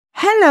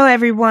Hello,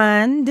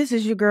 everyone. This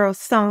is your girl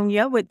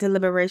Sonya with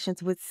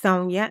Deliberations with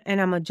Sonya, and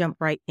I'm going to jump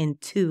right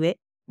into it.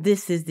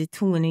 This is the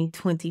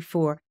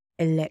 2024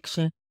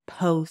 Election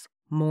Post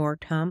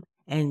Morteum,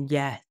 and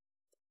yes,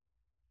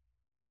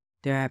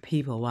 there are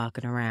people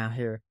walking around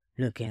here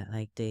looking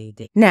like they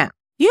did. Now,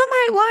 you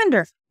might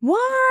wonder,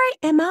 why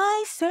am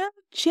I so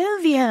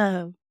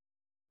jovial?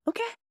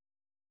 Okay,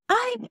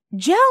 I'm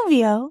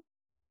jovial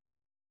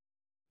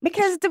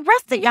because the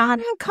rest of y'all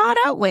done caught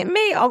up with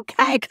me,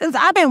 okay? Because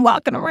I've been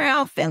walking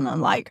around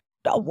feeling like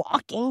the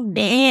Walking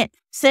Dead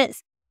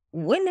since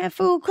when that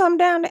fool come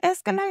down the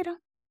escalator.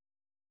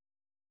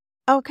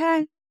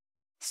 Okay?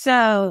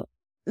 So,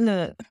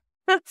 look,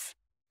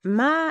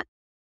 my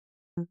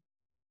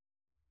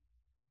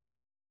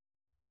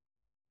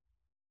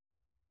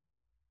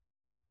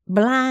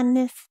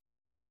blindness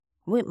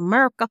with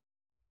America,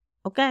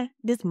 okay?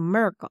 This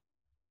America.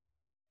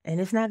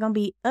 And it's not going to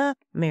be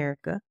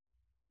America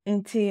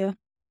until,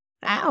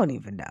 I don't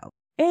even know.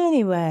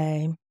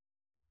 Anyway,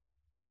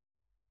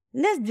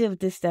 let's deal with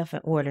this stuff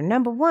in order.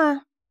 Number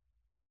one,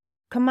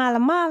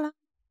 Kamala,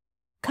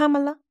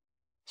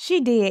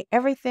 she did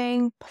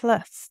everything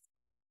plus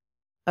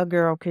a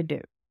girl could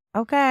do.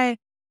 Okay?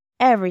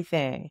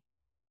 Everything.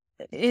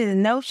 It is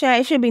no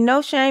shame. It should be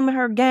no shame in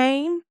her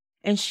game.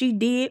 And she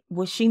did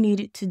what she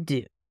needed to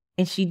do.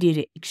 And she did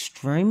it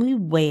extremely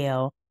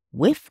well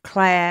with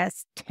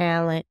class,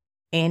 talent,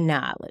 and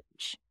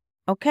knowledge.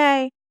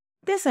 Okay?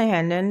 This ain't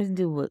had nothing to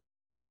do with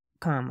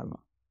Kamala.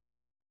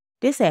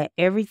 This had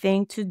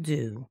everything to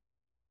do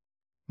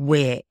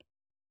with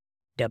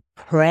the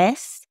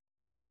press.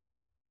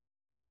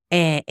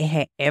 And it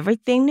had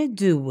everything to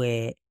do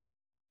with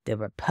the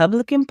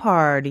Republican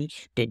Party,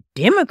 the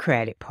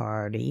Democratic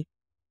Party,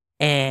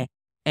 and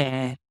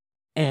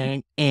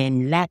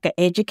lack of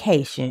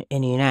education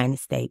in the United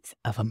States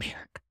of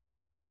America.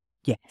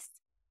 Yes,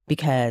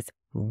 because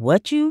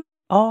what you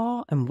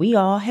all and we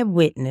all have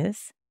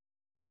witnessed.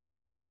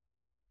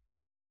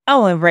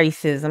 Oh, and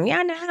racism.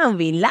 Y'all know I don't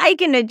be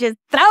liking to just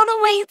throw the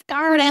waist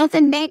guard out the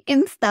neck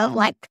and stuff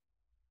like,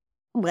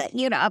 but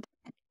throw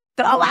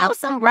out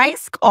some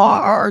race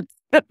cards.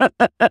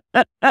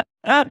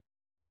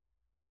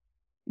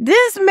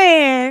 This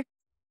man,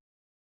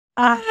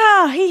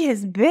 he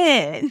has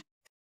been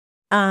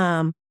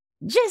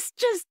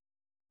just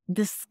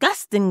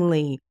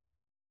disgustingly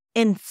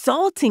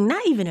insulting,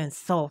 not even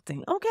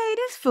insulting. Okay,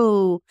 this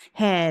fool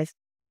has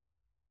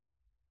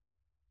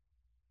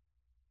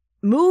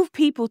moved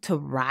people to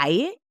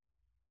riot.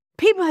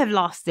 People have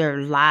lost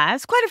their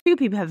lives. Quite a few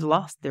people have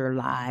lost their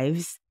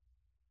lives.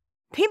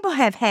 People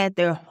have had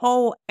their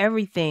whole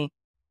everything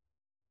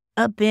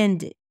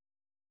upended,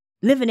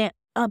 living in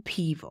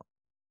upheaval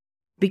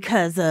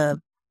because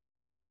of,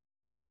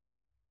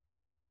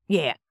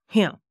 him.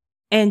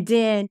 And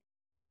then,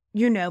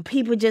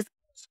 people just,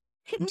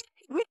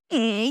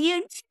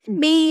 you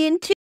mean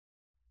too.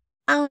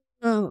 I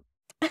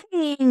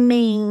ain't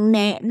mean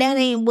that. That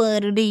ain't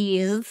what it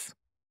is.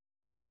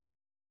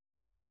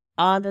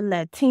 All the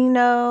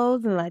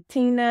Latinos and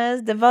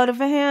Latinas that voted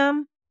for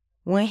him,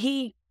 when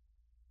he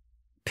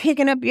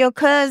picking up your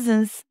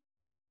cousins,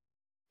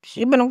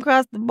 shipping them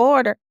across the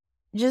border,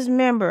 just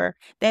remember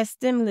that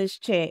stimulus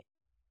check.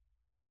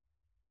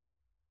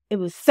 It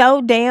was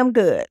so damn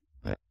good.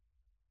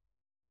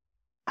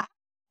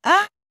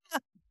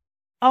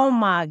 Oh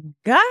my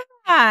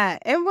God.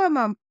 And where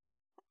my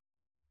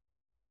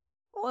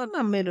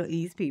Middle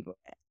East people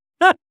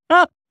at?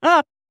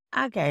 I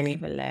can't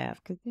even laugh.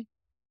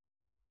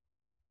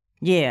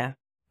 Yeah.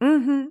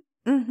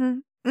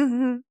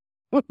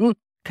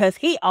 Because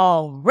he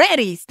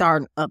already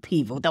starting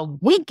upheaval. The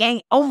week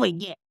ain't over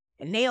yet.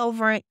 And they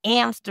over in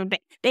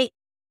Amsterdam.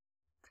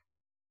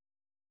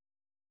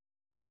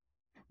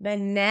 But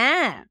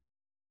now,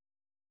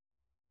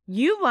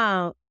 you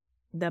want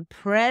the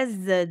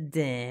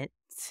president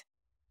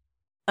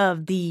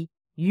of the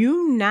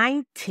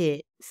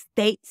United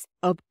States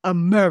of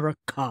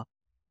America,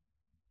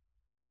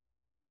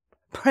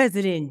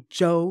 President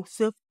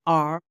Joseph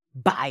R.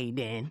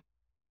 Biden,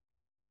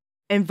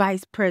 and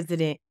Vice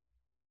President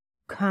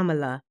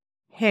Kamala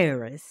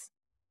Harris.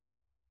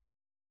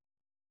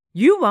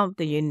 You want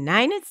the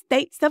United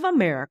States of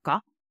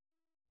America,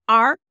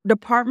 our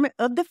Department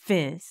of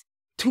Defense,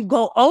 to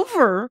go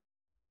over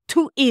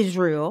to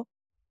Israel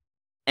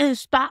and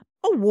stop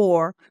a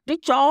war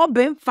that y'all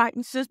been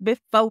fighting since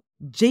before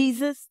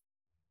Jesus.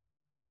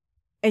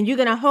 And you're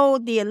going to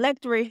hold the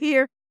electorate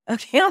here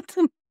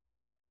accountable.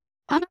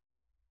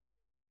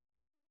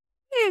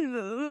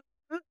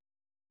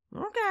 Okay,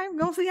 I'm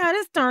going to see how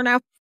this turn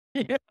out.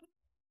 Hey,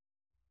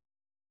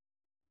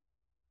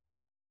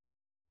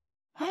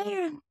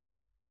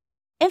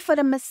 and for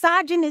the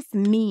misogynist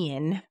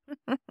men,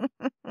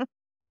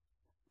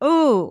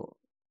 ooh,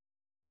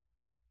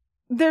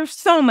 there's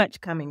so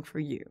much coming for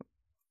you.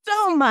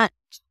 So much.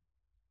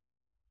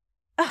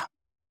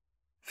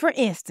 For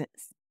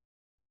instance,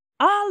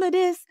 all of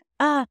this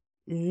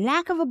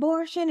lack of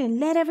abortion and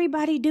let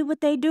everybody do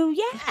what they do.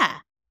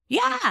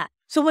 Yeah.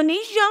 So when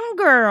these young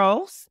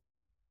girls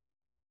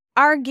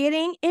are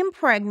getting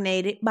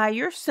impregnated by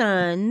your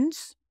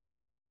sons,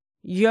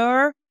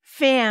 your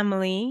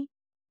family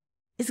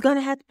is going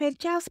to have to pay the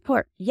child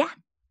support. Yeah.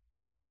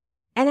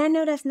 And I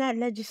know that's not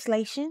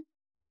legislation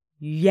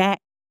yet.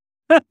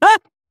 How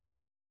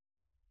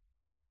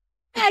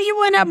you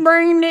want to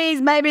bring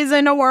these babies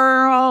in the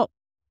world?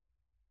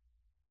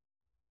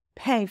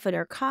 Pay for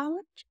their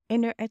college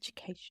and their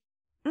education.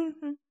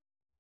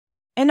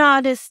 And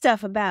all this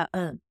stuff about,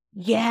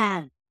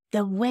 yeah,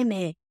 the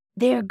women,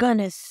 they're going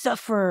to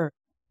suffer.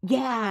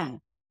 Yeah.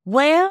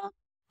 Well,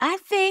 I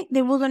think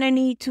that we're going to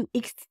need to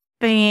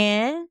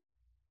expand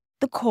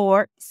the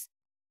courts,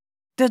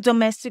 the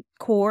domestic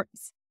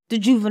courts, the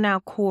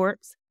juvenile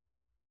courts,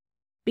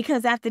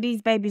 because after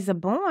these babies are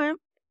born,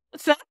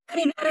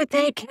 somebody got to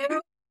take care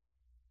of.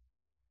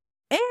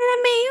 And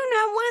I mean, you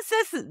know, once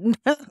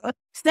that's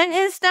set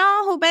in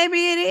stone, who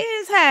baby it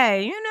is,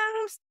 hey, you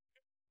know,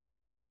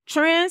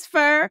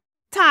 transfer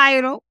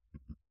title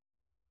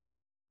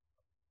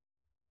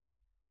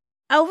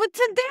over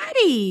to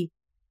daddy,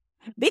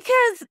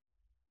 because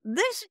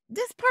this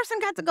person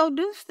got to go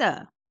do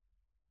stuff.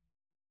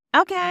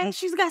 Okay,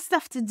 she's got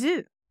stuff to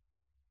do.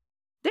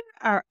 There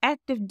are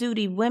active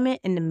duty women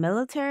in the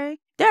military.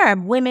 There are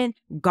women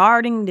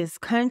guarding this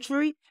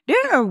country.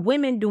 There are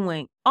women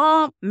doing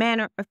all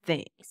manner of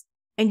things.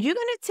 And you're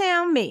going to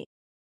tell me,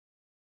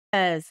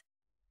 as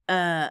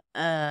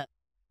a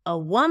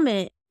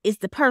woman is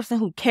the person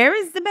who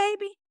carries the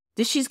baby,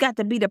 that she's got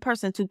to be the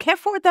person to care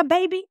for the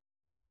baby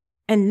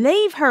and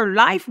leave her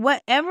life,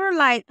 whatever,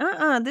 like,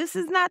 this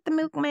is not the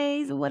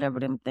milkmaids or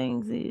whatever them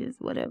things is,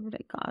 whatever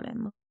they call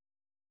them.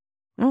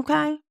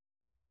 Okay?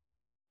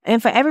 And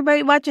for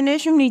everybody watching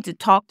this, you need to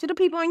talk to the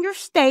people in your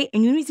state,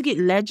 and you need to get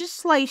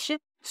legislation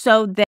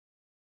so that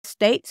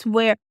states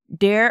where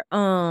they're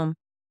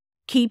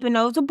keeping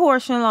those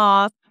abortion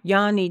laws,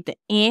 y'all need to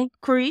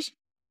increase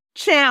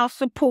child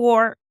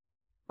support.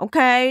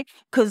 Okay?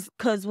 Cause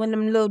when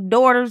them little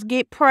daughters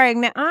get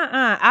pregnant,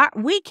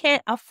 we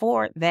can't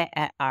afford that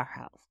at our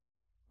house.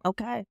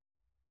 Okay?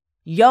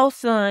 Your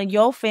son,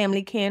 your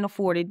family can't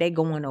afford it. They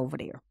going over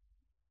there.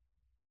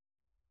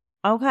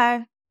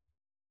 Okay?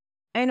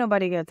 Ain't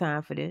nobody got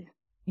time for this.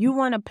 You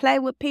want to play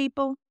with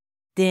people?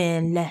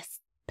 Then let's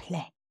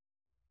play.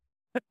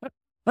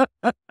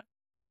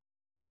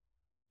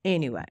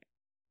 Anyway.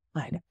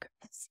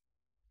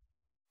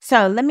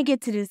 So let me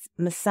get to this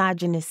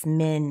misogynist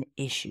men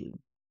issue.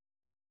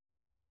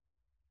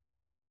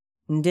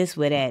 And this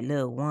with that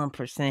little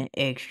 1%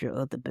 extra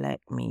of the black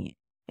men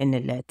and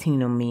the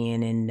Latino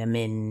men and the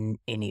men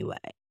anyway.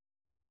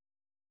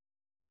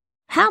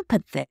 How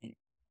pathetic.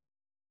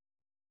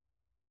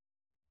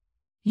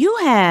 You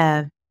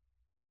have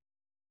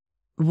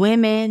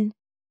women,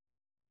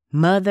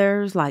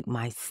 mothers like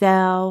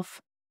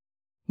myself,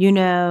 you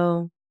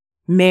know,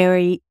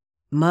 married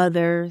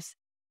mothers,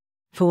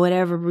 for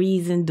whatever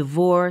reason,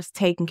 divorced,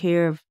 taking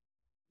care of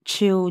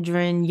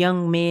children,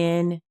 young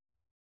men,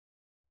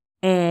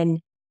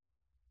 and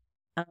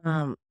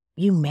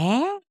you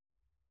mad?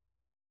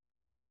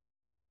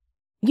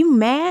 You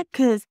mad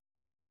because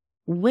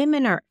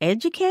women are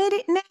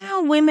educated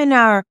now? Women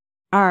are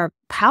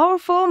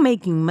powerful,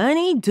 making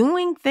money,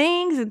 doing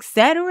things,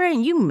 etc.,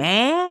 and you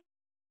mad?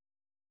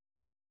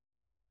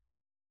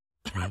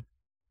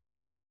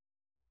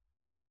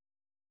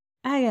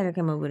 I gotta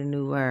come up with a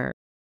new word.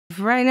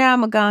 Right now,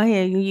 I'm gonna go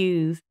ahead and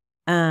use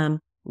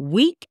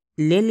weak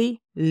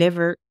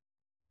lily-livered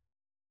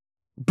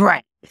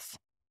brats.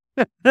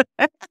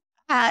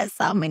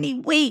 So many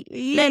weak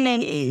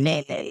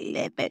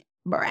lily-livered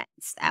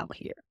brats out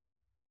here.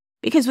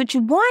 Because what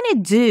you want to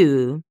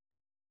do,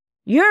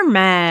 you're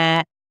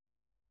mad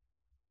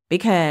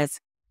because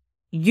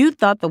you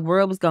thought the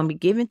world was going to be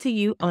given to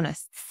you on a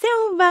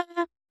silver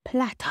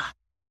platter.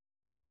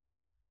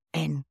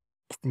 And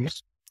it's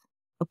not.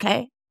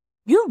 Okay?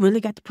 You really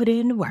got to put it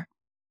in the work.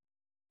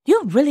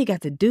 You really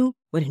got to do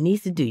what it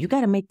needs to do. You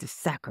got to make the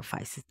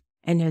sacrifices.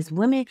 And as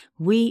women,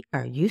 we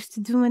are used to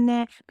doing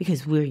that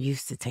because we're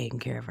used to taking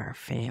care of our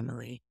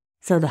family.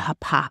 So the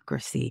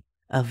hypocrisy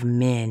of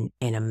men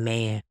and a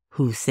man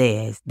who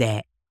says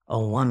that a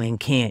woman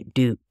can't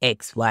do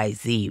X, Y,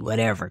 Z,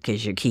 whatever,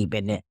 because you're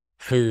keeping the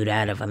food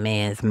out of a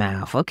man's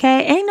mouth.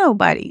 Okay? Ain't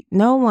nobody,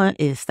 no one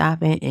is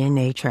stopping in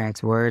their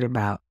tracks worried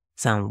about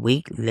some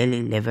weak,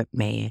 lily-livered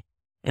man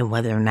and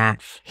whether or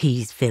not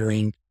he's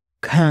feeling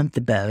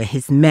comfortable in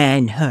his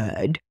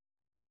manhood.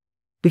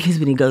 Because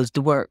when he goes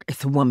to work,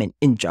 it's a woman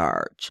in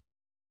charge.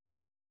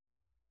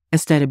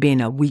 Instead of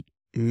being a weak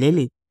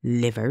lily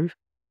liver,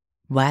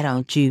 why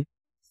don't you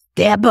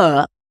step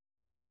up,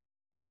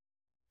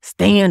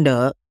 stand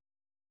up,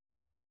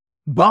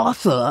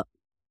 boss up,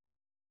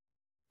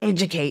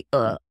 educate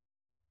up,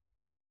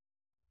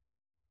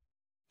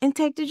 and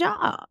take the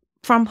job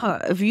from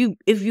her if you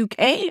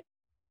can.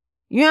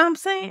 You know what I'm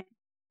saying?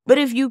 But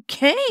if you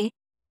can't,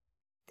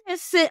 then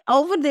sit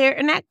over there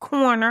in that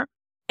corner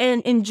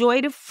and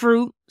enjoy the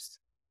fruits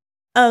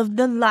of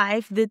the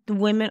life that the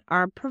women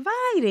are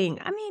providing.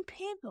 I mean,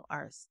 people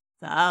are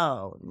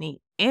so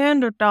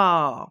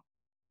Neanderthal.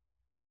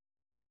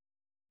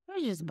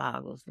 It just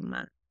boggles the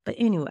mind. But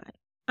anyway,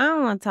 I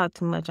don't want to talk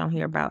too much on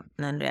here about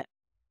none of that.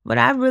 What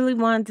I really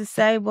wanted to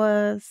say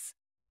was,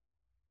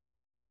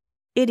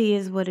 it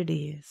is what it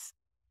is.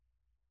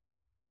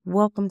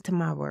 Welcome to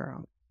my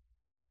world.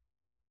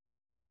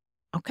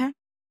 Okay?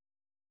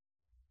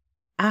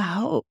 I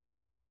hope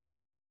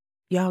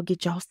y'all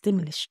get y'all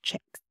stimulus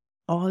checks.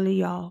 All of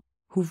y'all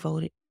who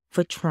voted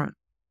for Trump.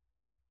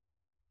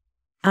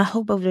 I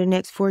hope over the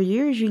next 4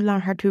 years you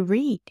learn how to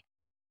read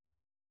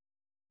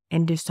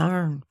and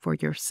discern for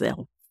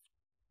yourself.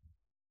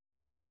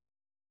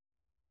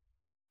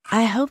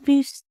 I hope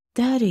you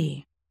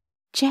study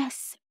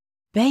just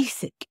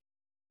basic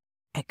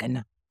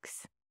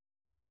economics.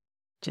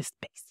 Just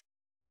basic.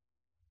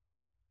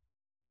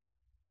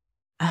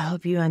 I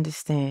hope you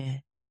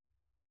understand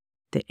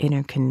the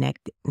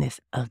interconnectedness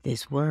of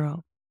this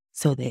world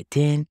so that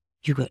then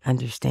you could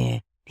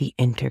understand the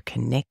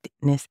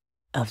interconnectedness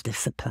of the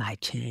supply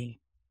chain.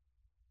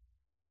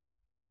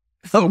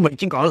 So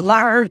much you're going to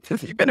learn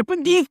if you're going to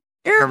put these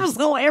errors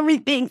on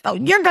everything. So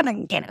you're going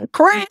to get a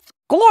crash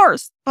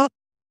course.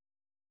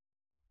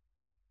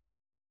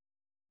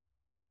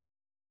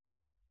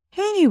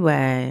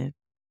 Anyway,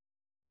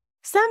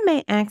 some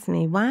may ask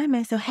me, why am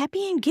I so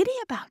happy and giddy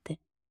about this?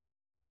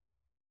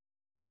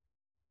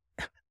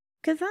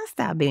 Because I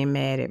stopped being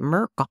mad at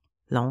Merkel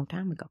a long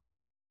time ago.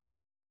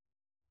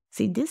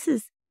 See, this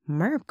is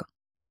Merkel.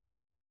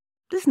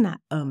 This is not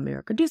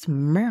America. This is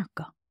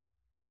America.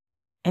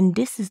 And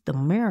this is the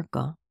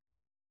America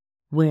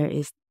where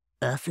it's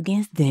us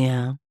against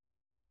them.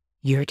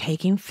 You're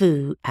taking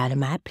food out of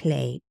my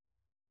plate.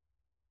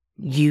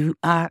 You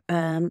are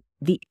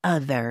the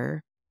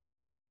other.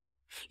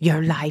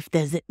 Your life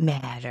doesn't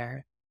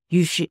matter.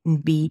 You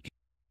shouldn't be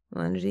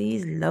one of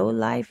these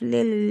low-life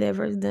lily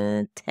livers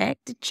done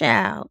attacked the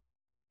child.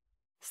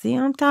 See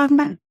what I'm talking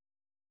about?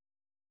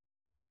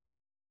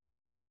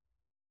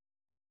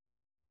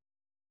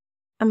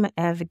 I'm an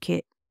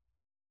advocate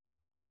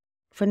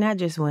for not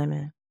just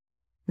women,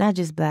 not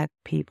just Black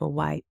people,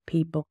 white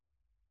people,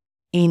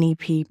 any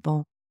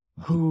people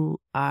who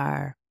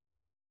are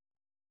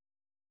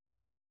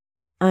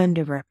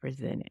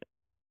underrepresented.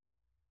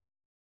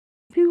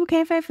 People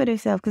can't fight for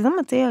themselves, because I'm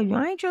going to tell you,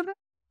 I ain't tripping.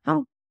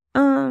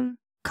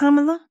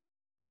 Kamala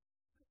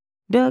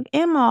dug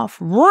him off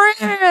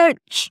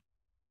rich.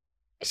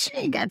 She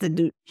ain't got to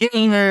do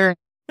either.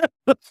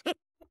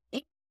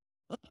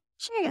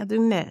 She ain't got to do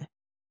nothing.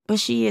 But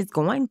she is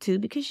going to,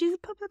 because she's a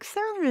public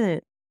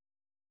servant.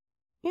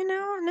 You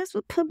know, and that's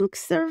what public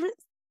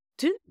servants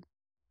do.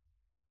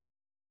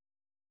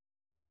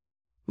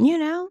 You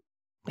know,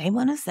 they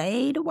want to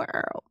save the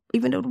world,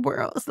 even though the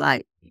world's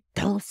like,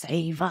 don't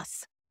save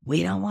us.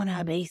 We don't want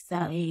to be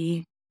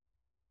saved.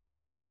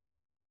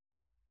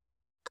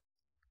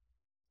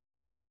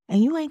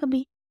 And you ain't going to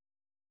be.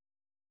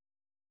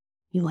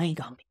 You ain't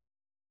going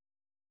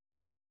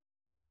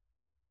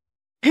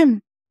to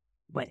be.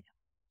 Whatever.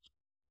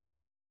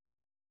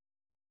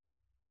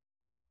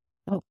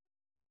 Oh,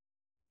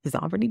 it's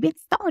already been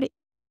started.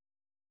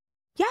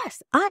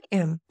 Yes, I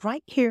am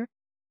right here,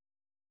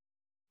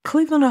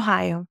 Cleveland,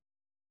 Ohio.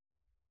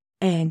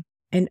 And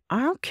in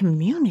our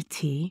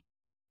community,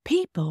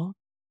 people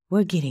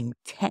were getting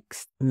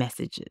text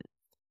messages.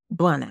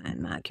 Well, not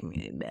in my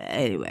community, but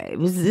anyway,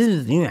 this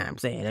is, you know what I'm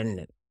saying, in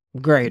the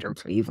greater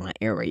Cleveland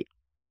area.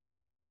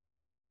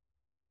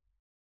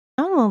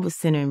 Someone was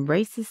sending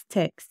racist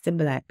texts to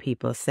Black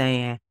people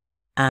saying,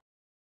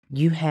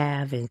 you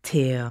have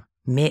until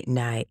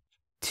midnight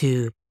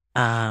to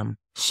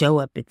show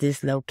up at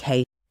this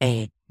location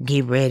and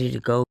get ready to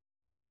go.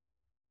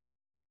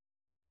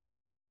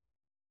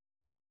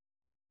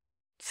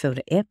 So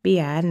the FBI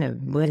and the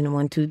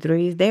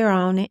 123s, they're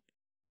on it.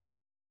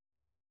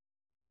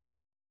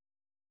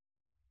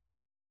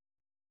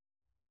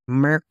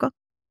 Merkel,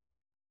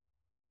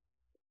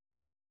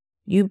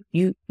 you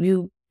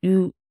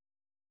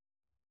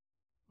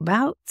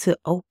about to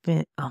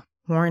open a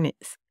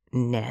hornet's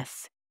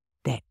nest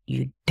that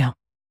you don't.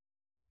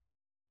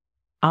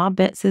 All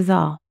bets is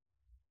off.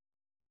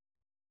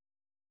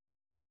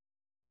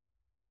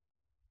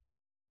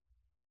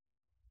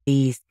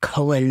 These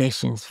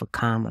coalitions for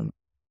Kamala.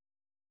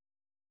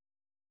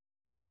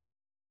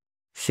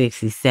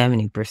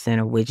 60-70%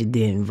 of which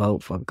didn't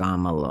vote for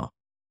Kamala.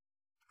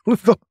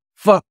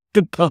 Fuck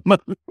the Kamala,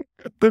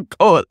 the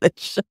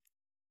coalition.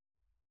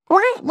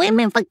 White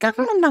women for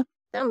Kamala.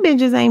 Them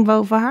bitches ain't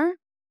vote for her.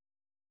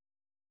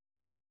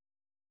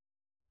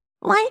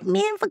 White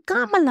men for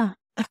Kamala.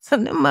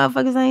 Them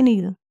motherfuckers ain't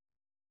either.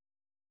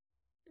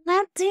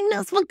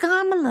 Latinos for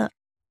Kamala.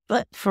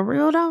 But for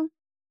real though,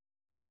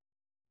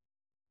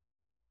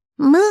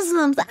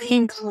 Muslims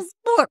ain't gonna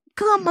support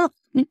Kamala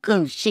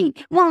because she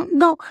won't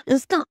go and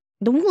stop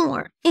the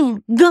war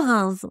in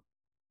Gaza.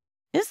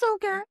 It's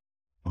okay.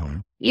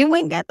 You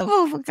ain't got to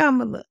vote for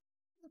Kamala.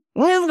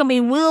 There's gonna be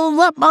wheels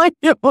up on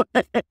you.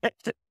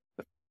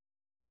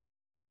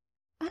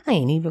 I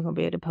ain't even gonna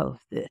be able to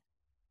post this.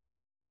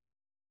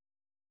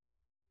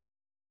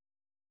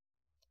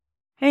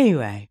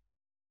 Anyway,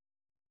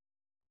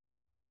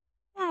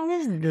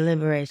 This is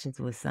Deliberations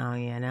with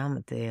Sonya, and I'm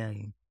going to tell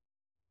you,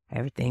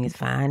 everything is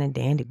fine and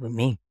dandy with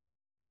me.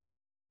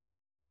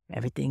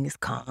 Everything is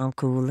calm,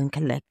 cool, and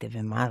collective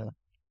in my life.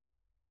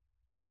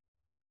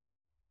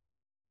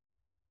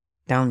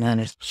 Don't none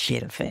of this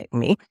shit affect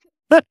me.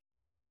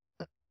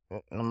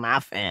 My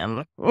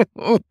family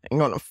ain't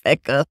gonna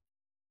affect us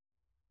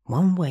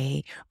one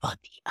way or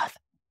the other.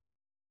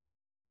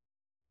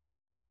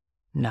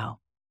 No.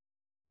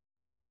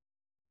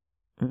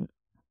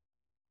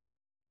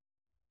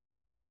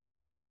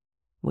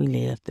 We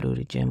lived through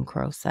the Jim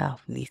Crow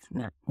South, at least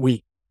not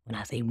we. When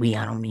I say we,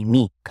 I don't mean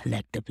me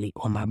collectively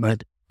or my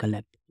brother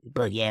collectively.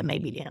 But yeah,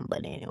 maybe them,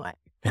 but anyway,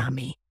 not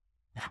me.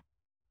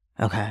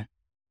 Okay.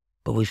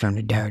 But we from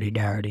the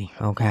dirty,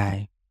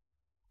 okay?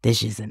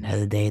 This is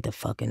another day at the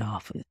fucking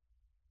office.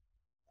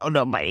 Oh,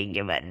 nobody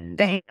give a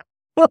damn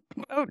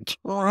about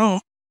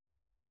Trump.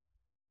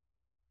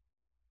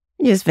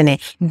 Just finna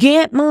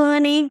get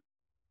money.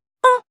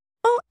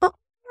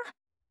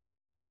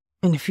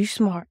 And if you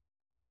smart,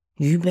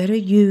 you better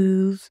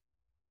use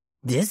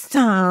this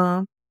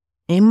time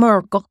in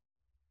Merkel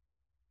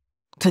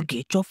to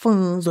get your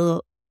funds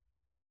up.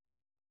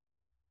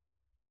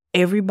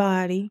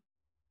 Everybody,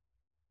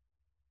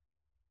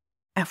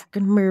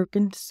 African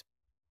Americans,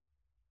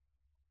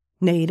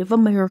 Native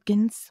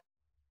Americans,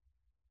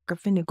 are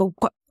finna go.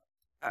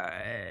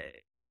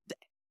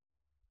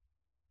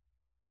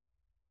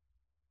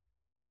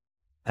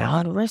 And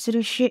all the rest of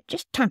this shit,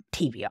 just turn the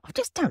TV off.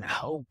 Just turn the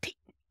whole TV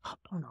off.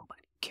 Don't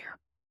nobody care.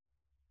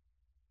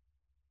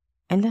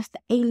 Unless the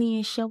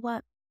aliens show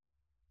up.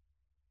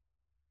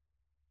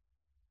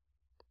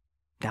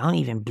 Don't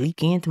even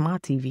bleak into my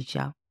TV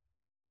show.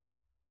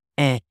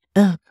 And,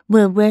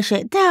 well,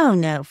 Russia,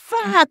 don't know.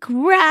 Fuck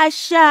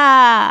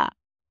Russia.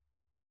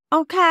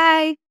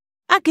 Okay?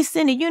 I could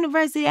send the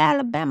University of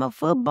Alabama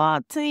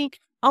football team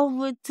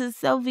over to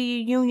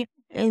Soviet Union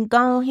and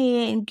go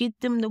ahead and get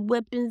them the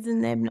weapons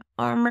and them the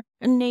armor,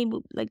 and they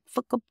would, like,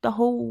 fuck up the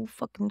whole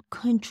fucking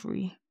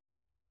country.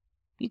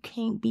 You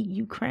can't beat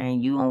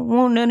Ukraine. You don't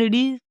want none of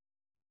this.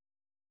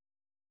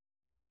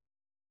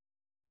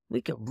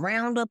 We could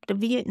round up the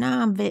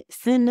Vietnam vets,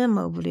 send them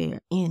over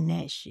there in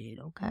that shit,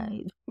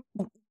 okay?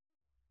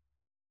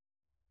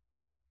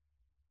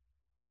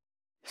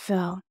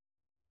 So,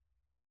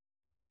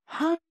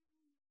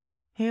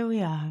 here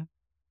we are.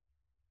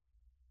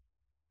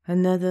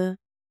 Another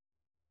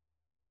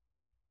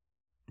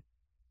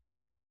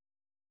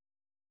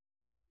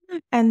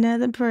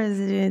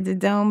president that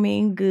don't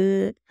mean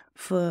good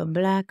for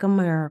Black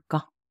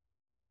America.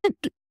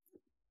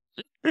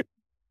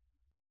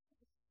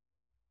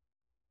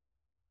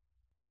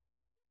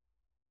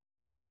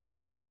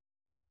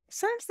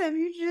 Some stuff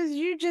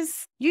you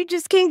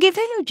just can't give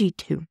energy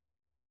to.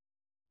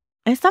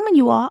 And some of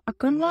you all are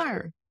gonna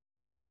learn.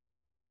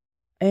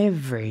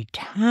 Every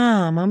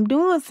time I'm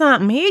doing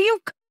something, here you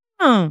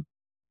come.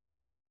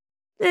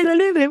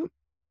 The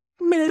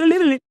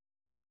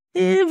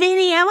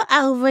video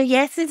over.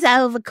 Yes, it's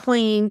over,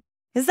 Queen.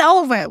 It's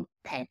over. What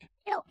the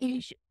hell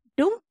is you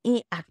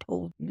doing? I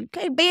told you. You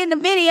can't be in the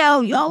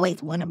video. You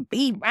always want to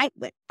be right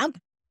with them.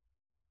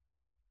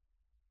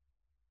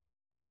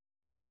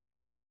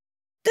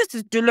 This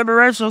is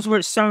Deliberations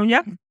with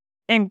Sonya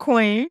and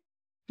Queen.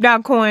 The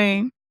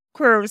Queen.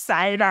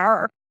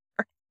 Crusader.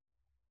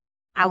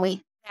 I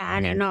wait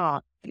down and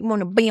all. You want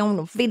to be on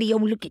the video?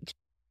 Look at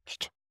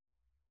you.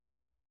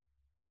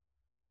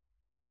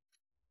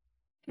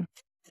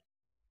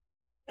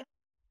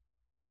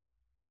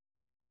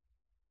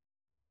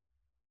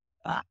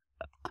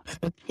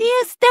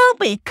 You're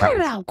stupid. Cut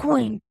it out,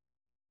 Queen.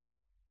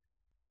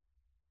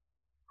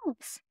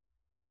 Oops.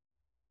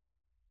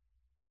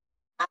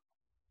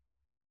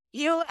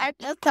 You are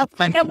just a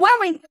fucking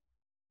worry.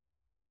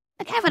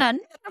 Like having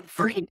another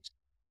friend.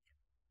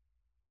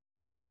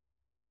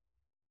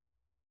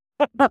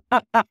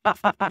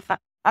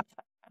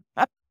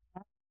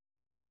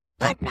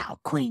 But now,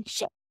 Queen,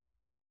 shit.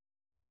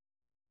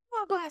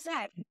 I'm gonna go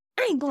outside.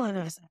 I ain't going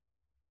outside.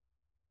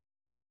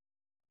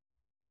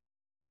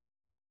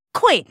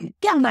 Queen,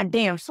 get my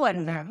damn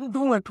sweater there. You're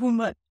doing too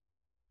much.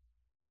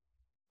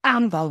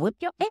 I'm gonna whip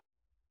your ass.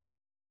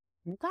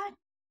 Okay?